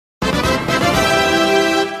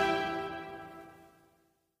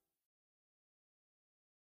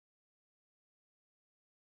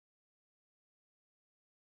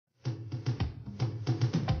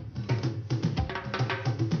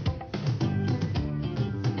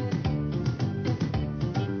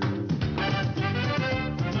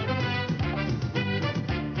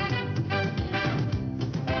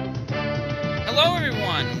Hello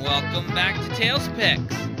everyone, welcome back to Tales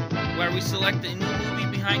Picks, where we select a new movie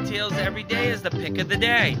behind Tales every day as the pick of the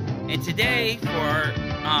day. And today, for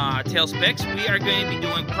Tales Picks, we are going to be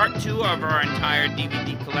doing part 2 of our entire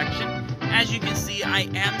DVD collection. As you can see, I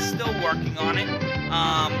am still working on it.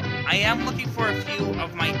 I am looking for a few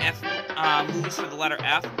of my movies for the letter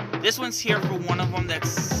F. This one's here for one of them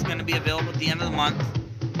that's going to be available at the end of the month.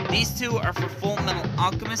 These two are for Full Metal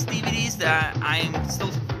Alchemist DVDs that I am still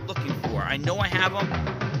looking for. I know I have them,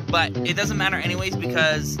 but it doesn't matter anyways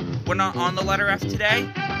because we're not on the letter F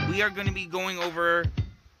today. We are going to be going over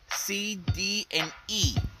C, D, and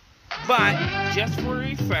E. But just for a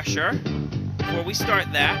refresher, before we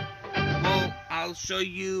start that, I'll show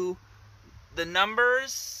you the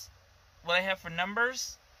numbers, what I have for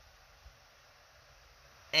numbers,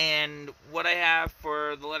 and what I have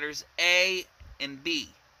for the letters A and B.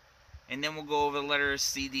 And then we'll go over the letters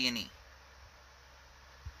C, D, and E.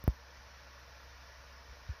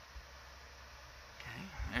 Okay,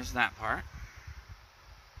 there's that part.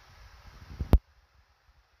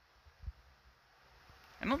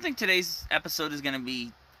 I don't think today's episode is going to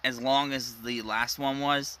be as long as the last one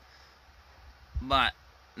was. But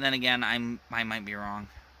then again, I might be wrong.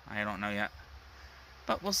 I don't know yet.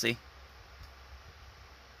 But we'll see.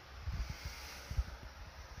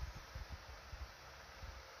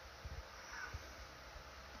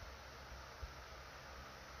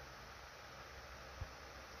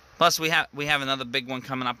 Plus, we have another big one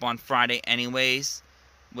coming up on Friday anyways,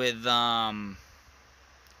 with end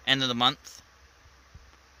of the month.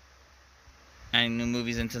 Adding new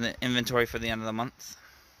movies into the inventory for the end of the month.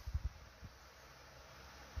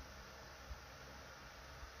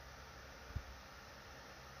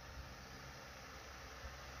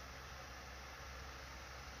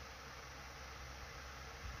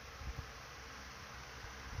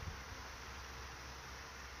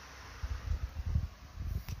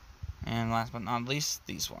 And last but not least,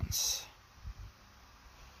 these ones.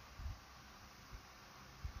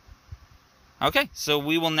 Okay, so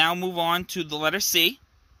we will now move on to the letter C.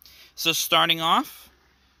 So starting off,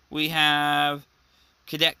 we have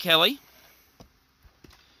Cadet Kelly.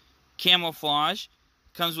 Camouflage.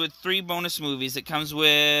 Comes with 3 bonus movies. It comes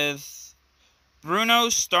with Bruno,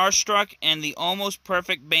 Starstruck, and The Almost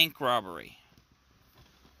Perfect Bank Robbery.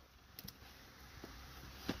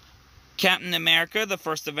 Captain America, The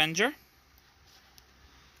First Avenger.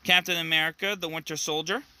 Captain America, The Winter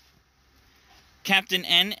Soldier. Captain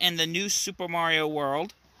N and the New Super Mario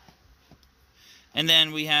World. And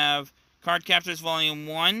then we have Card Captors Volume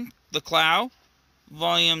 1, The Cloud.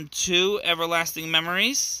 Volume 2, Everlasting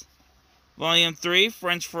Memories. Volume 3,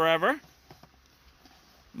 Friends Forever.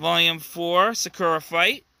 Volume 4, Sakura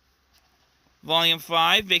Fight. Volume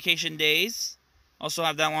 5, Vacation Days. Also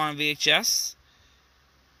have that one on VHS.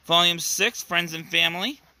 Volume 6, Friends and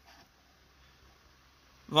Family.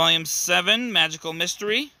 Volume 7, Magical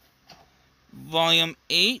Mystery. Volume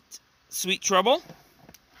 8, Sweet Trouble.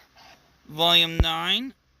 Volume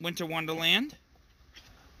 9, Winter Wonderland.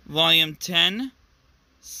 Volume 10,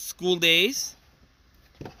 School Days.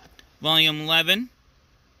 Volume 11,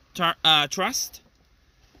 Trust.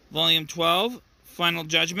 Volume 12, Final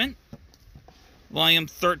Judgment. Volume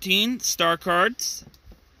 13, Star Cards.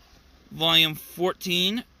 Volume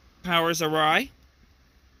 14, Powers Awry.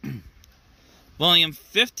 Volume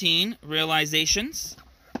 15, Realizations.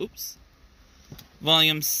 Oops.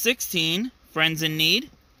 Volume 16, Friends in Need.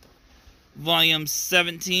 Volume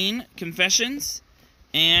 17, Confessions.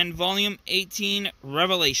 And Volume 18,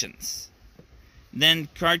 Revelations. Then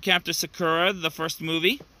Cardcaptor Sakura, the first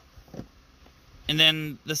movie. And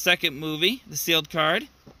then the second movie, the sealed card.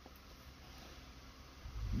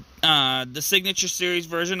 The Signature Series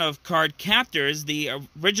version of Card Captors, the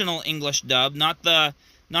original English dub, not the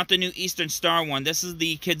new Eastern Star one. This is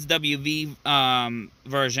the Kids WV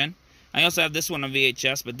version. I also have this one on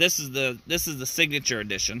VHS, but this is the Signature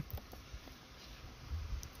edition.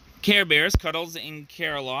 Care Bears, Cuddles in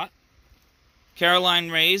Care-a-Lot.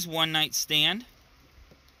 Caroline Ray's One Night Stand.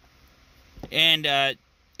 And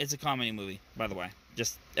it's a comedy movie, by the way.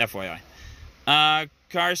 Just FYI.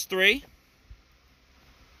 Cars 3.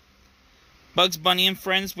 Bugs Bunny and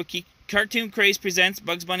Friends with Cartoon Craze presents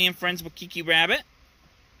Bugs Bunny and Friends with Kiki Rabbit.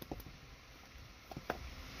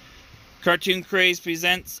 Cartoon Craze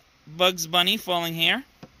presents Bugs Bunny Falling Hair.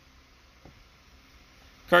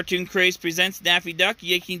 Cartoon Craze presents Daffy Duck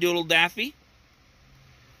Yaking Doodle Daffy.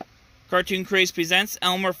 Cartoon Craze presents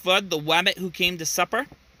Elmer Fudd the Wabbit Who Came to Supper.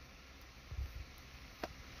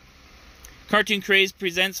 Cartoon Craze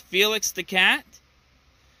presents Felix the Cat.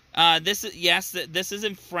 This is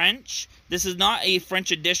in French. This is not a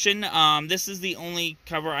French edition. This is the only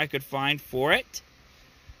cover I could find for it.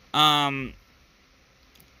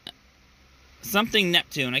 Something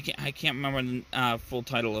Neptune. I can't remember the full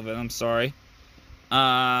title of it. I'm sorry.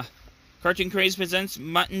 Cartoon Craze presents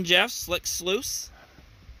Mutt and Jeff Slick Sluice.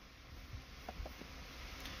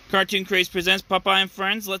 Cartoon Craze presents Popeye and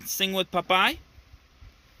Friends. Let's Sing with Popeye.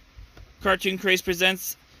 Cartoon Craze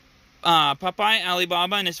presents Popeye,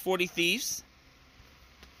 Alibaba, and his 40 Thieves.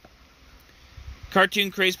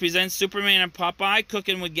 Cartoon Craze presents Superman and Popeye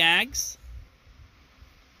Cooking with Gags.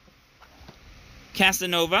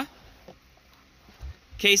 Casanova.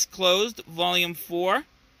 Case Closed, Volume 4.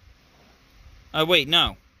 Wait,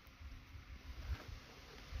 no.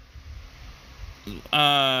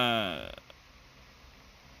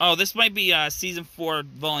 Oh, this might be Season 4,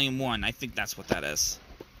 Volume 1. I think that's what that is.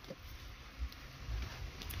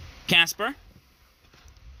 Casper.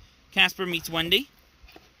 Casper Meets Wendy.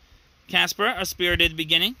 Casper, A Spirited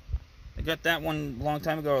Beginning. I got that one a long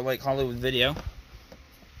time ago at, like, Hollywood Video.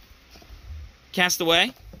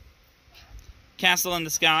 Castaway. Castle in the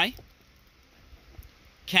Sky.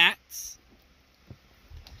 Cats.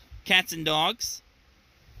 Cats and Dogs.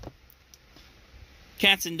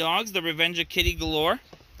 Cats and Dogs, The Revenge of Kitty Galore.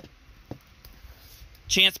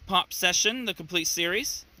 Chance Pop Session, the complete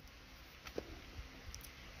series.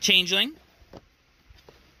 Changeling.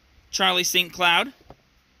 Charlie St. Cloud.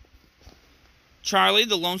 Charlie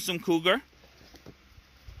the Lonesome Cougar.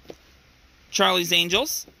 Charlie's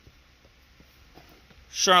Angels.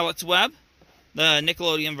 Charlotte's Web, the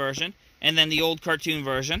Nickelodeon version, and then the old cartoon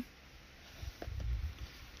version.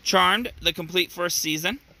 Charmed, the complete first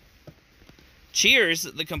season. Cheers,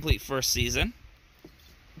 the complete first season.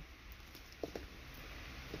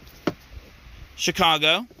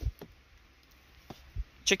 Chicago.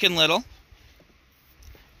 Chicken Little.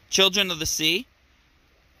 Children of the Sea.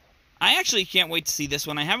 I actually can't wait to see this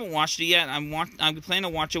one. I haven't watched it yet. I'm planning to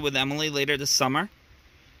watch it with Emily later this summer.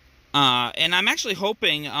 And I'm actually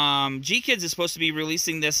hoping, G-Kids is supposed to be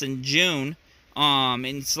releasing this in June,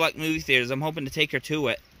 in select movie theaters. I'm hoping to take her to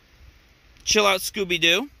it. Chill Out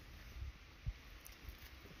Scooby-Doo.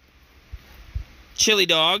 Chili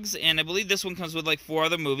Dogs, and I believe this one comes with like 4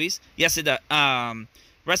 other movies. Yes, it does.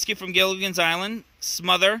 Rescue from Gilligan's Island,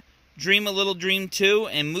 Smother, Dream a Little Dream 2,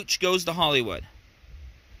 and Mooch Goes to Hollywood.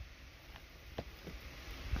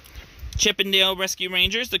 Chippendale Rescue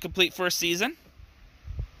Rangers, the complete first season.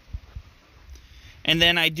 And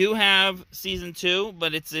then I do have season 2,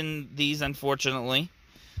 but it's in these, unfortunately.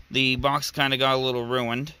 The box kind of got a little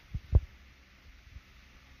ruined.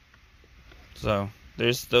 So,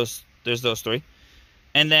 there's those 3.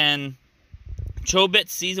 And then Chobits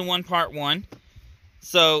Season 1 Part 1.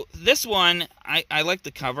 So, this one, I like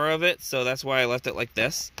the cover of it, so that's why I left it like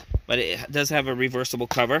this. But it does have a reversible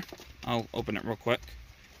cover. I'll open it real quick,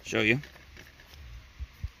 show you.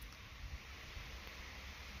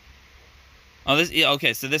 Oh, this, yeah,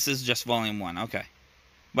 okay, so this is just volume 1, okay.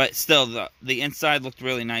 But still, the inside looked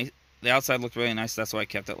really nice. The outside looked really nice, that's why I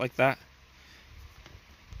kept it like that.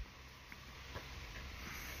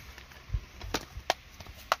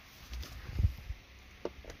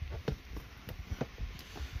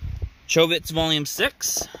 Chobits Volume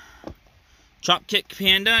 6. Chop Kick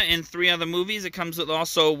Panda and 3 other movies. It comes with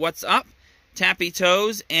also What's Up, Tappy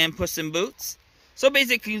Toes, and Puss in Boots. So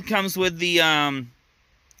basically it comes with the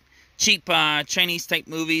cheap Chinese type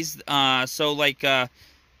movies. So like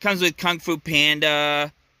comes with Kung Fu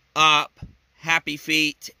Panda, Up, Happy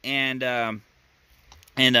Feet, and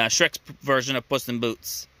Shrek's version of Puss in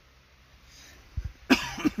Boots.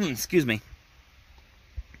 Excuse me.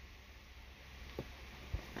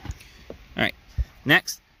 Alright,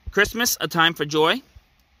 next, Christmas, A Time for Joy.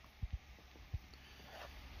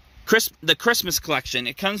 The Christmas Collection.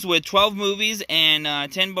 It comes with 12 movies and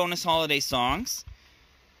 10 bonus holiday songs.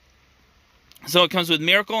 So it comes with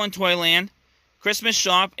Miracle in Toyland, Christmas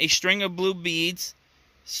Shop, A String of Blue Beads,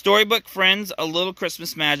 Storybook Friends, A Little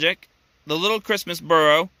Christmas Magic, The Little Christmas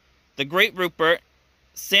Burrow, The Great Rupert,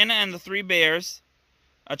 Santa and the 3 Bears,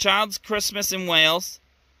 A Child's Christmas in Wales,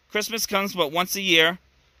 Christmas Comes But Once a Year,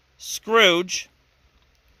 Scrooge.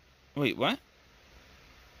 Wait, what?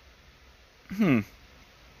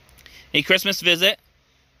 A Christmas Visit,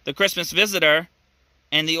 The Christmas Visitor,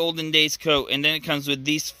 and The Olden Days Coat. And then it comes with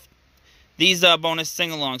these bonus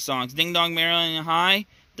sing-along songs. Ding Dong Merrily High,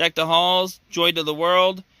 Deck the Halls, Joy to the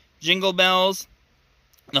World, Jingle Bells,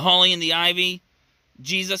 The Holly and the Ivy,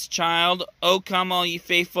 Jesus Child, Oh Come All Ye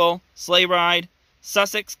Faithful, Sleigh Ride,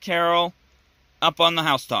 Sussex Carol, Up on the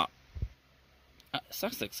Housetop.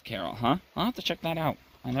 Sussex Carol, huh? I'll have to check that out.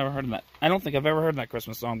 I never heard of that. I don't think I've ever heard that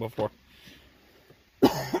Christmas song before.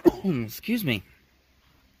 Excuse me.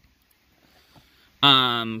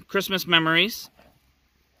 Christmas Memories.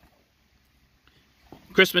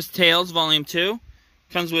 Christmas Tales, Volume 2.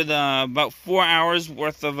 Comes with about 4 hours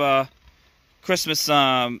worth of Christmas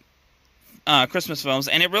Christmas films.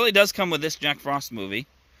 And it really does come with this Jack Frost movie.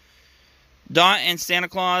 Dot and Santa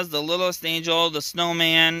Claus, The Littlest Angel, The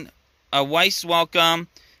Snowman, A Wife's Welcome,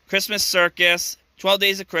 Christmas Circus, 12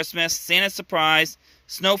 Days of Christmas, Santa's Surprise,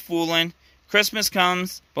 Snow Foolin', Christmas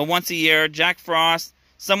Comes But Once a Year, Jack Frost,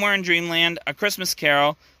 Somewhere in Dreamland, A Christmas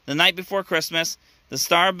Carol, The Night Before Christmas, The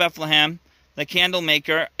Star of Bethlehem, The Candle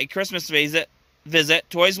Maker, A Christmas Visit,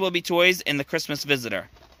 Toys Will Be Toys, and The Christmas Visitor.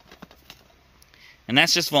 And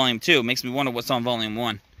that's just Volume 2. Makes me wonder what's on Volume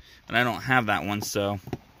 1. And I don't have that one, so...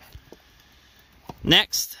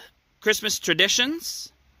 Next, Christmas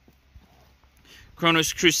Traditions.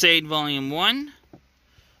 Kronos Crusade Volume 1,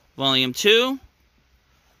 Volume 2,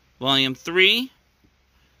 Volume 3,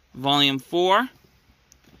 Volume 4,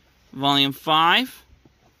 Volume 5,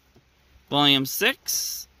 Volume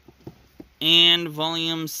 6, and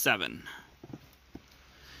Volume 7.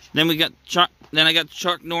 Then I got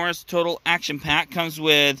Chuck Norris Total Action Pack. Comes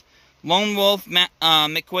with Lone Wolf,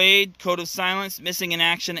 McQuaid, Code of Silence, Missing in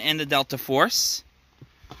Action, and the Delta Force.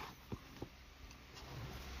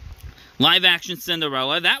 Live Action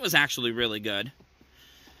Cinderella. That was actually really good.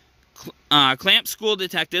 Clamp School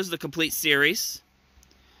Detectives, the complete series.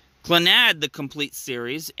 Clannad, the complete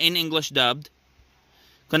series, in English dubbed.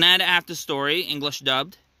 Clannad After Story, English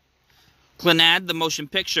dubbed. Clannad, the motion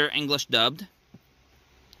picture, English dubbed.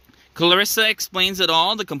 Clarissa Explains It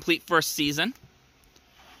All, the complete first season.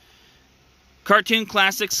 Cartoon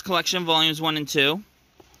Classics Collection, Volumes 1 and 2.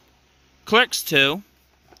 Clerks 2.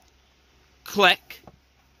 Click.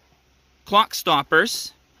 Clock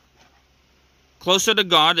Stoppers, Closer to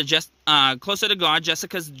God,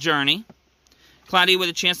 Jessica's Journey, Cloudy with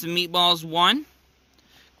a Chance of Meatballs 1,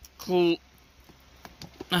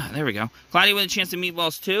 there we go, Cloudy with a Chance of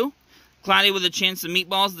Meatballs 2, Cloudy with a Chance of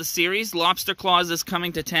Meatballs, the series, Lobster Claus is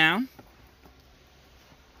Coming to Town,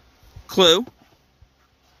 Clue,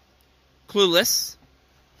 Clueless,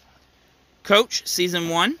 Coach Season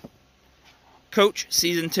 1, Coach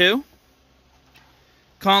Season 2,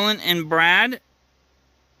 Colin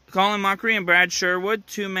Mockery and Brad Sherwood,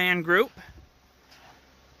 two-man group.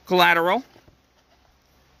 Collateral.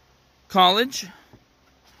 College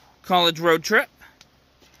Road Trip.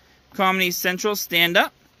 Comedy Central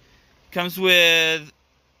Stand-Up. Comes with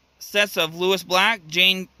sets of Lewis Black,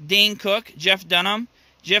 Dane Cook, Jeff Dunham,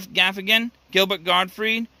 Jeff Gaffigan, Gilbert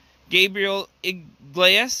Gottfried, Gabriel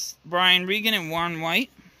Iglesias, Brian Regan, and Warren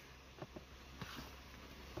White.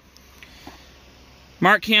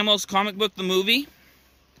 Mark Hamill's Comic Book the Movie.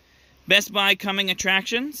 Best Buy Coming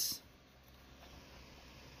Attractions.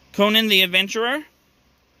 Conan the Adventurer.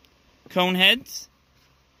 Coneheads.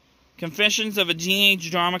 Confessions of a Teenage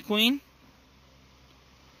Drama Queen.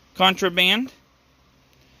 Contraband.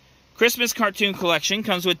 Christmas Cartoon Collection.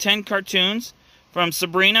 Comes with 10 cartoons from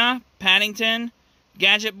Sabrina, Paddington,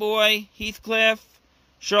 Gadget Boy, Heathcliff,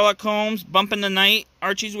 Sherlock Holmes, Bump in the Night,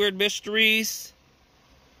 Archie's Weird Mysteries,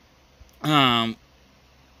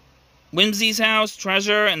 Whimsy's House,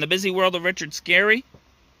 Treasure, and the Busy World of Richard Scarry.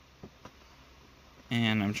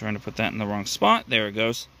 And I'm trying to put that in the wrong spot. There it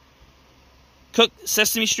goes.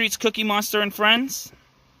 Sesame Street's Cookie Monster and Friends.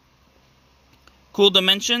 Cool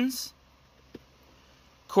Dimensions.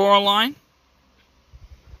 Coraline.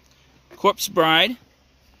 Corpse Bride.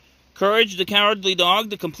 Courage the Cowardly Dog,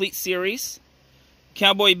 the complete series.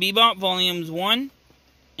 Cowboy Bebop, Volumes 1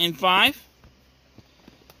 and 5.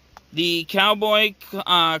 The Cowboy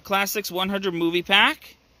Classics 100 Movie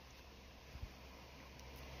Pack.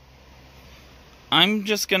 I'm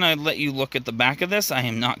just going to let you look at the back of this. I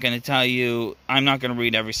am not going to tell you, I'm not going to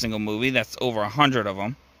read every single movie. That's over 100 of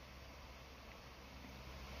them.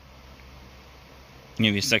 I'll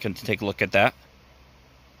give you a second to take a look at that.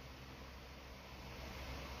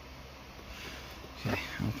 Okay,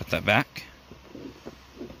 I'll put that back.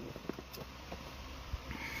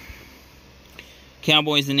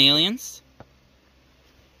 Cowboys and Aliens.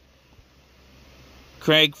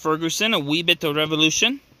 Craig Ferguson, A Wee Bit of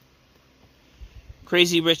Revolution.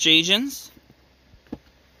 Crazy Rich Asians.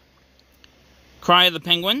 Cry of the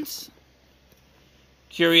Penguins.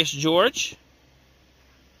 Curious George.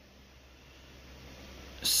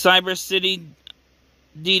 Cyber City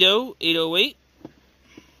Dido 808.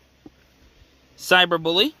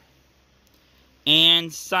 Cyberbully.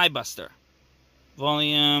 And Cybuster.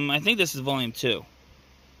 I think this is Volume 2.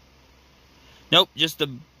 Nope, just the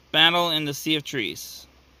Battle in the Sea of Trees.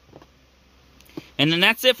 And then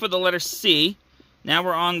that's it for the letter C. Now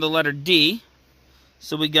we're on the letter D.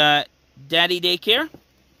 So we got Daddy Daycare,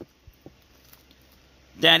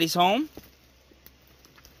 Daddy's Home,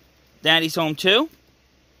 Daddy's Home 2,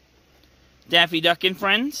 Daffy Duck and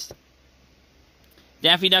Friends,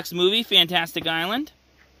 Daffy Duck's Movie, Fantastic Island,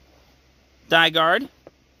 Die Guard,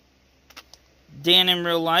 Dan in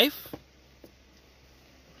Real Life,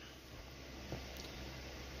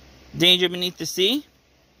 Danger Beneath the Sea,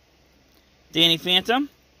 Danny Phantom,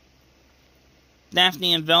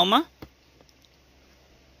 Daphne and Velma,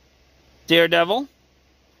 Daredevil,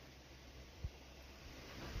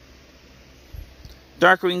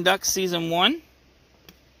 Darkwing Duck Season 1,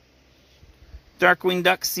 Darkwing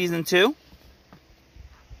Duck Season 2,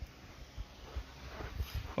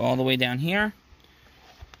 all the way down here,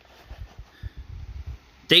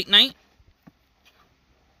 Date Night,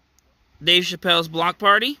 Dave Chappelle's Block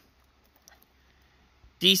Party,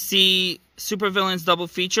 DC Supervillains Double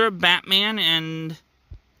Feature, Batman's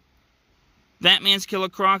Killer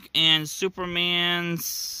Croc, and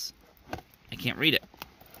Superman's... I can't read it.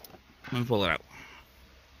 Let me pull it out.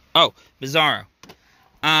 Oh, Bizarro.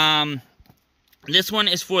 This one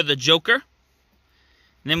is for the Joker.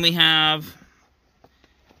 Then we have...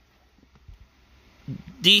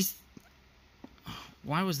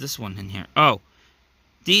 Why was this one in here? Oh.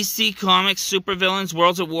 DC Comics Supervillains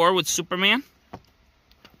Worlds at War with Superman.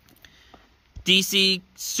 DC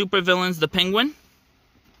Supervillains The Penguin.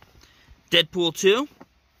 Deadpool 2.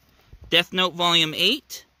 Death Note Volume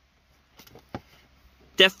 8.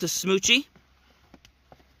 Death to Smoochie.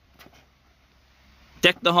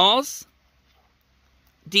 Deck the Halls.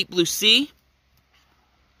 Deep Blue Sea.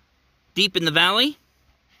 Deep in the Valley.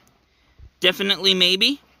 Definitely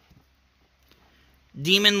Maybe.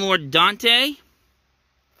 Demon Lord Dante.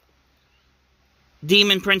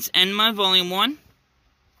 Demon Prince Enma, Volume 1.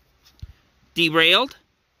 Derailed.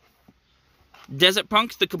 Desert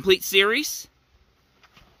Punk, the complete series.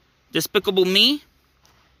 Despicable Me.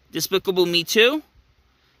 Despicable Me 2.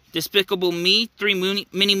 Despicable Me 3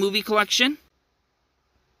 mini movie collection.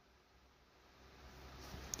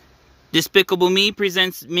 Despicable Me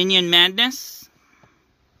presents Minion Madness.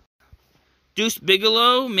 Deuce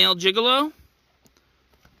Bigelow, Male Gigolo.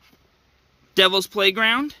 Devil's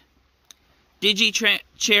Playground.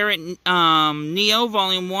 Digi-Chair Neo,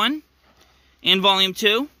 Volume 1 and Volume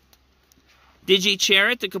 2.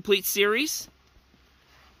 Digi-Chair the complete series.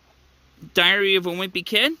 Diary of a Wimpy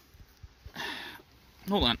Kid.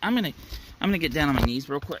 Hold on, I'm gonna get down on my knees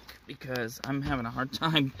real quick because I'm having a hard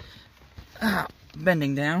time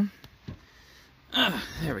bending down.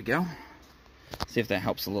 There we go. See if that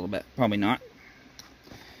helps a little bit. Probably not.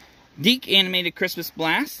 Deke Animated Christmas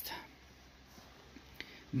Blast.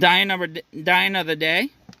 Die Another Day.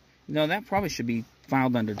 No, that probably should be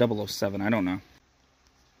filed under 007. I don't know.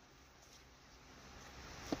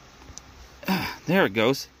 There it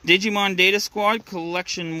goes. Digimon Data Squad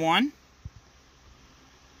Collection 1.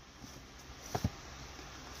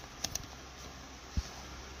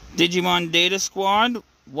 Digimon Data Squad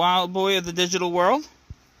Wild Boy of the Digital World.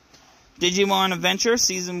 Digimon Adventure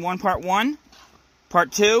Season 1 Part 1,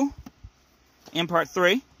 Part 2, and Part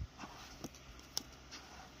 3.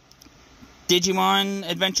 Digimon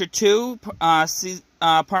Adventure 2,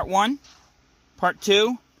 Part 1, Part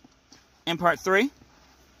 2, and Part 3.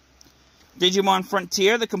 Digimon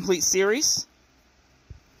Frontier, the complete series.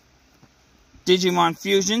 Digimon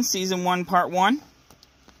Fusion, Season 1, Part 1.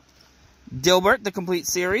 Dilbert, the complete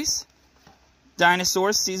series.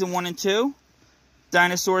 Dinosaurs, Season 1 and 2.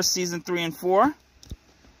 Dinosaurs, Season 3 and 4.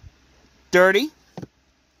 Dirty.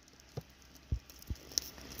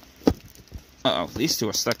 Uh-oh, these two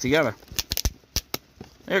are stuck together.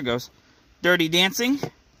 There it goes. Dirty Dancing.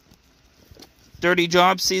 Dirty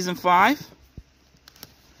Job, Season 5.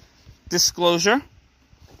 Disclosure.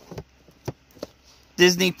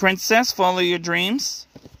 Disney Princess, Follow Your Dreams.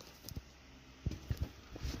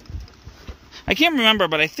 I can't remember,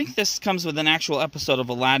 but I think this comes with an actual episode of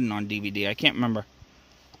Aladdin on DVD. I can't remember.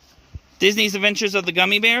 Disney's Adventures of the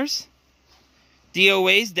Gummy Bears.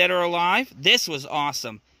 DOA's Dead or Alive. This was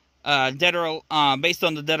awesome. Based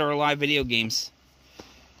on the Dead or Alive video games.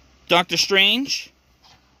 Doctor Strange.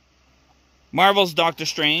 Marvel's Doctor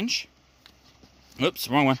Strange. Oops,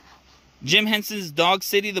 wrong one. Jim Henson's Dog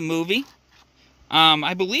City, the movie.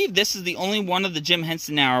 I believe this is the only one of the Jim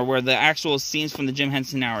Henson Hour where the actual scenes from the Jim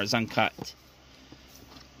Henson Hour is uncut.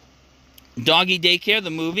 Doggy Daycare,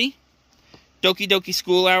 the movie. Doki Doki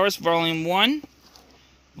School Hours, Volume 1,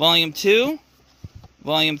 Volume 2,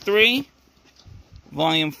 Volume 3,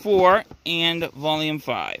 Volume 4, and Volume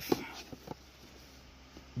 5.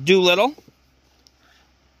 Doolittle.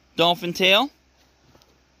 Dolphin Tale.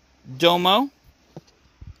 Domo.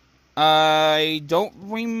 I don't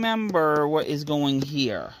remember what is going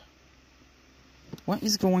here. What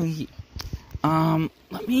is going here?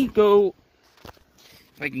 Let me go,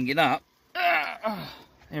 if I can get up.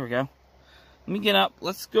 There we go. Let me get up.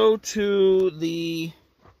 Let's go to the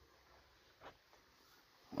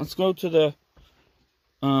new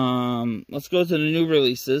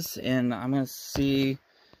releases, and I'm going to see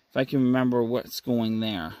if I can remember what's going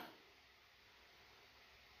there.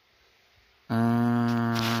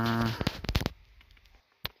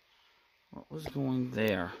 What was going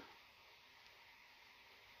there?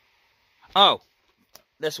 Oh,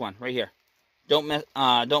 this one right here. Don't mess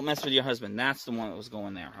with your husband. That's the one that was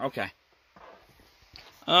going there. Okay.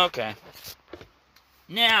 Okay.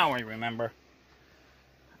 Now I remember.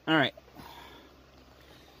 All right.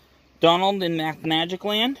 Donald in Magic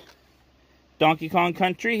Land. Donkey Kong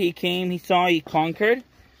Country. He came, he saw, he conquered.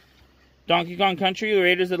 Donkey Kong Country.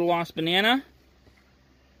 Raiders of the Lost Banana.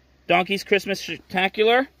 Donkey's Christmas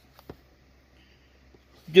Spectacular.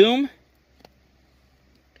 Doom.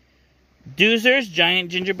 Doozers,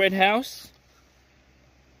 Giant Gingerbread House.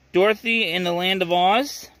 Dorothy in the Land of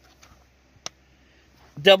Oz.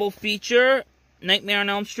 Double feature, Nightmare on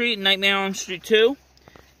Elm Street, Nightmare on Elm Street 2.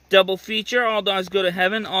 Double feature, All Dogs Go to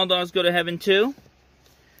Heaven, All Dogs Go to Heaven 2.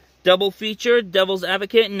 Double feature, Devil's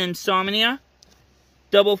Advocate and Insomnia.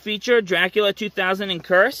 Double feature, Dracula 2000 and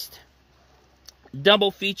Cursed.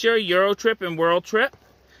 Double feature, Euro Trip and World Trip.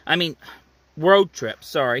 Road Trip,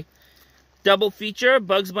 sorry. Double feature,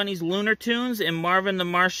 Bugs Bunny's Lunar Tunes and Marvin the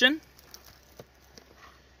Martian.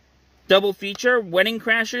 Double feature, Wedding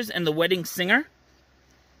Crashers and The Wedding Singer.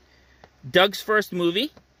 Doug's First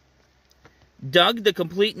Movie. Doug, the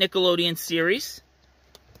complete Nickelodeon series.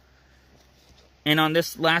 And on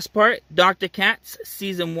this last part, Dr. Katz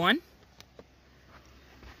Season 1.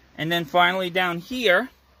 And then finally down here,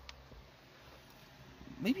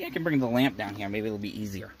 maybe I can bring the lamp down here. Maybe it'll be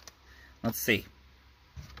easier. Let's see.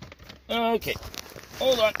 Okay,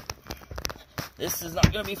 hold on. This is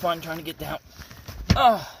not going to be fun trying to get down.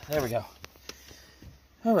 Oh, there we go.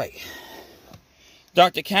 All right.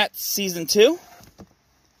 Dr. Katz Season 2.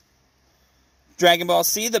 Dragon Ball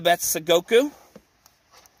Z, The Best of Goku.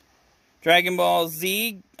 Dragon Ball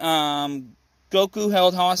Z, Goku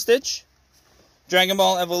Held Hostage. Dragon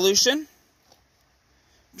Ball Evolution.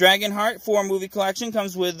 Dragonheart 4 movie collection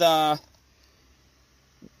comes with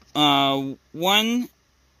 1,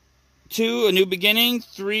 2, A New Beginning,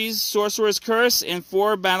 3, Sorcerer's Curse, and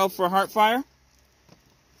 4, Battle for Heartfire.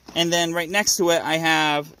 And then right next to it, I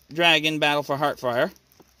have Dragon Battle for Heartfire.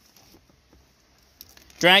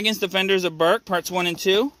 Dragons Defenders of Berk, Parts 1 and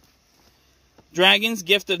 2. Dragons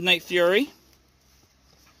Gift of Night Fury.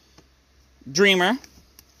 Dreamer.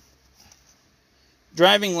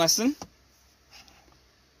 Driving Lesson.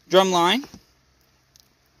 Drumline.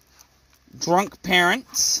 Drunk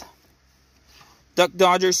Parents. Duck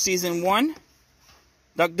Dodgers Season 1.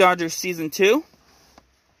 Duck Dodgers Season 2.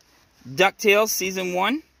 DuckTales Season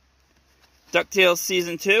 1. DuckTales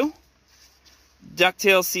Season 2.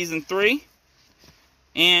 DuckTales Season 3.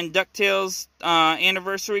 And DuckTales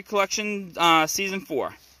Anniversary Collection Season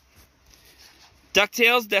 4.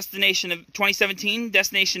 DuckTales 2017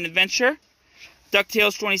 Destination Adventure.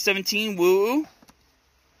 DuckTales 2017 Woo-Oo.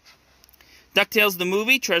 DuckTales the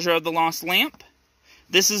Movie, Treasure of the Lost Lamp.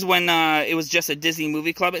 This is when it was just a Disney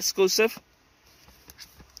Movie Club exclusive.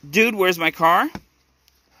 Dude, Where's My Car?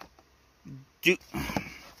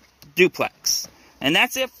 Duplex. And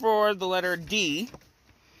that's it for the letter D.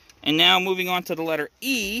 And now moving on to the letter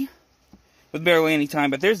E, with barely any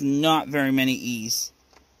time, but there's not very many E's.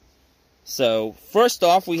 So, first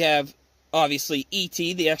off, we have, obviously,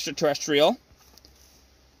 E.T., the extraterrestrial.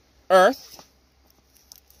 Earth.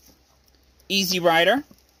 Easy Rider.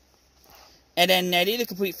 Ed, Edd n Eddy, the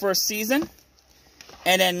complete first season.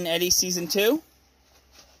 Ed, Edd n Eddy, Season 2.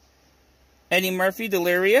 Eddie Murphy,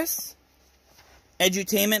 Delirious.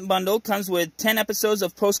 Edutainment Bundle comes with 10 episodes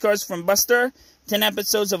of Postcards from Buster, 10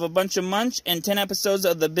 episodes of A Bunch of Munch, and 10 episodes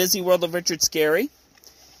of The Busy World of Richard Scarry.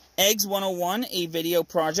 Eggs 101, a video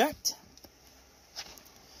project.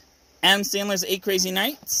 Adam Sandler's 8 Crazy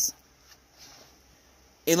Nights.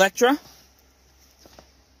 Electra.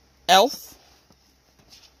 Elf.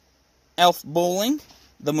 Elf Bowling,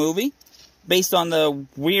 the movie, based on the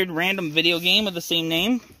weird random video game of the same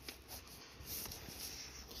name.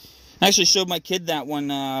 I actually showed my kid that one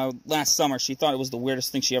last summer. She thought it was the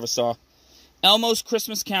weirdest thing she ever saw. Elmo's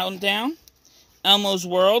Christmas Countdown. Elmo's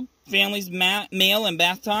World. Family's Meal and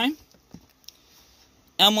Bath Time.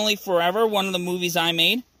 Emily Forever, one of the movies I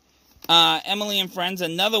made. Emily and Friends,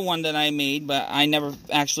 another one that I made, but I never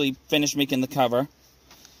actually finished making the cover.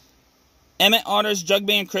 Emmett Otter's Jug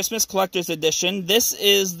Band Christmas Collector's Edition. This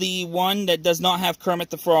is the one that does not have Kermit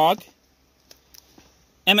the Frog.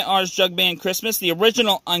 Emmett Otter's Jug Band Christmas, the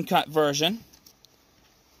original uncut version.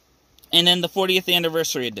 And then the 40th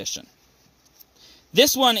Anniversary Edition.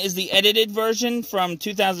 This one is the edited version from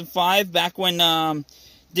 2005, back when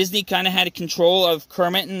Disney kind of had control of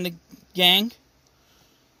Kermit and the gang.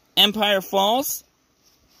 Empire Falls.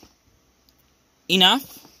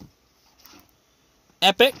 Enough.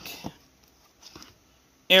 Epic.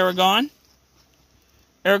 Aragon.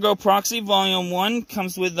 Ergo Proxy Volume 1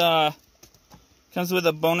 comes with a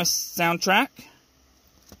bonus soundtrack.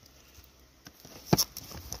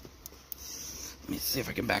 Let me see if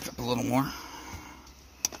I can back up a little more.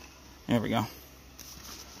 There we go.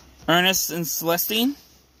 Ernest and Celestine.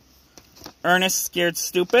 Ernest Scared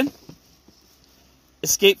Stupid.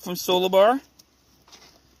 Escape from Solabar.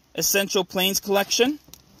 Essential Planes Collection.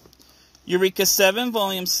 Eureka 7,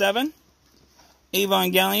 Volume 7.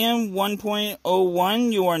 Evangelion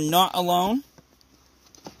 1.01, You Are Not Alone.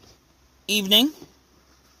 Evening.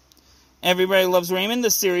 Everybody Loves Raymond, the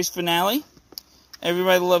series finale.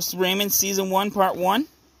 Everybody Loves Raymond, Season 1, Part 1.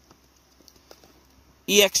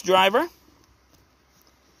 EX Driver.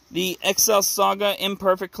 The Excel Saga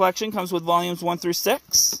Imperfect Collection comes with Volumes 1 through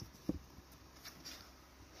 6.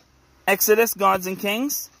 Exodus, Gods and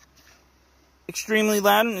Kings. Extremely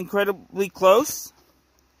Loud and Incredibly Close.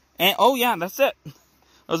 And, oh yeah, that's it.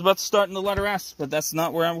 I was about to start in the letter S, but that's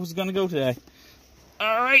not where I was going to go today.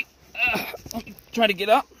 Alright, let me try to get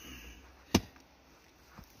up.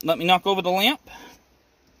 Let me knock over the lamp.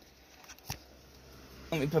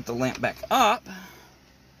 Let me put the lamp back up.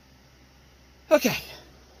 Okay.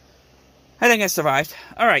 I think I survived.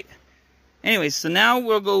 Alright. Anyways, so now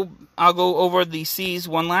I'll go over the C's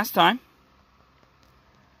one last time.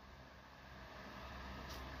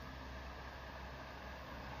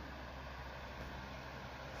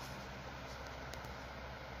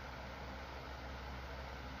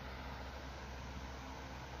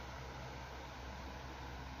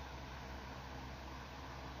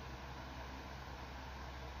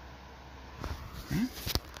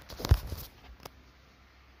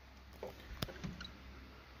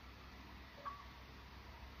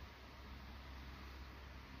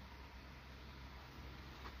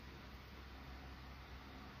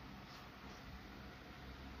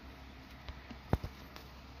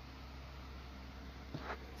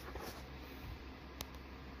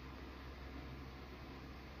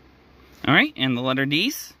 Alright, and the letter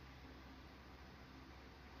D's.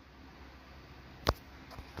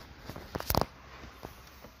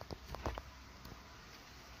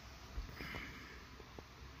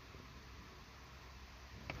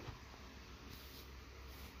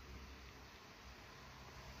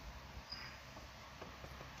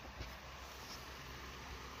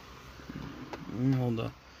 Hold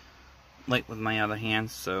the light with my other hand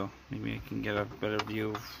so maybe I can get a better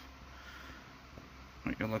view of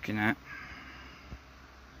what you're looking at.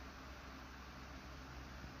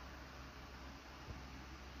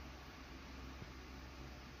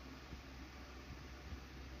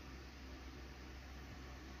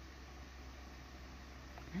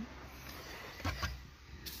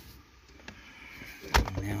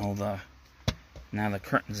 Now the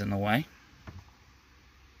curtain's in the way.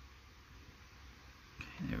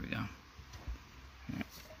 Okay, there we go. Yep.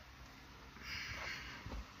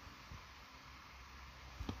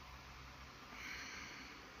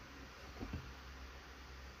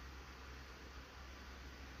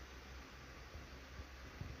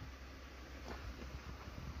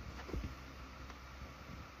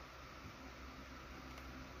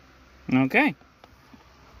 Okay.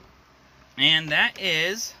 And that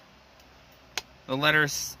is the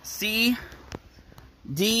letters C,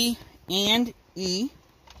 D, and E.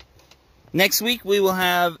 Next week we will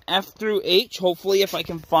have F through H, hopefully if I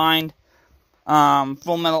can find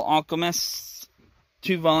Full Metal Alchemist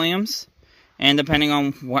 2 volumes, and depending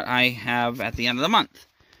on what I have at the end of the month.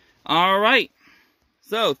 Alright,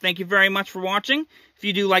 so thank you very much for watching. If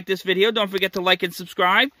you do like this video, don't forget to like and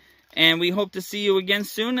subscribe, and we hope to see you again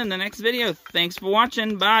soon in the next video. Thanks for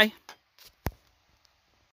watching, bye!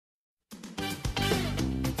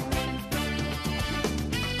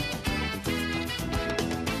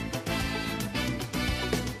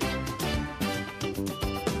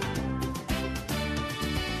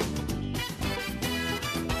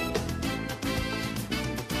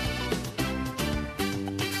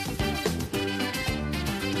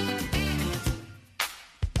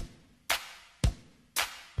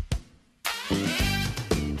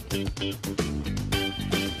 Thank you.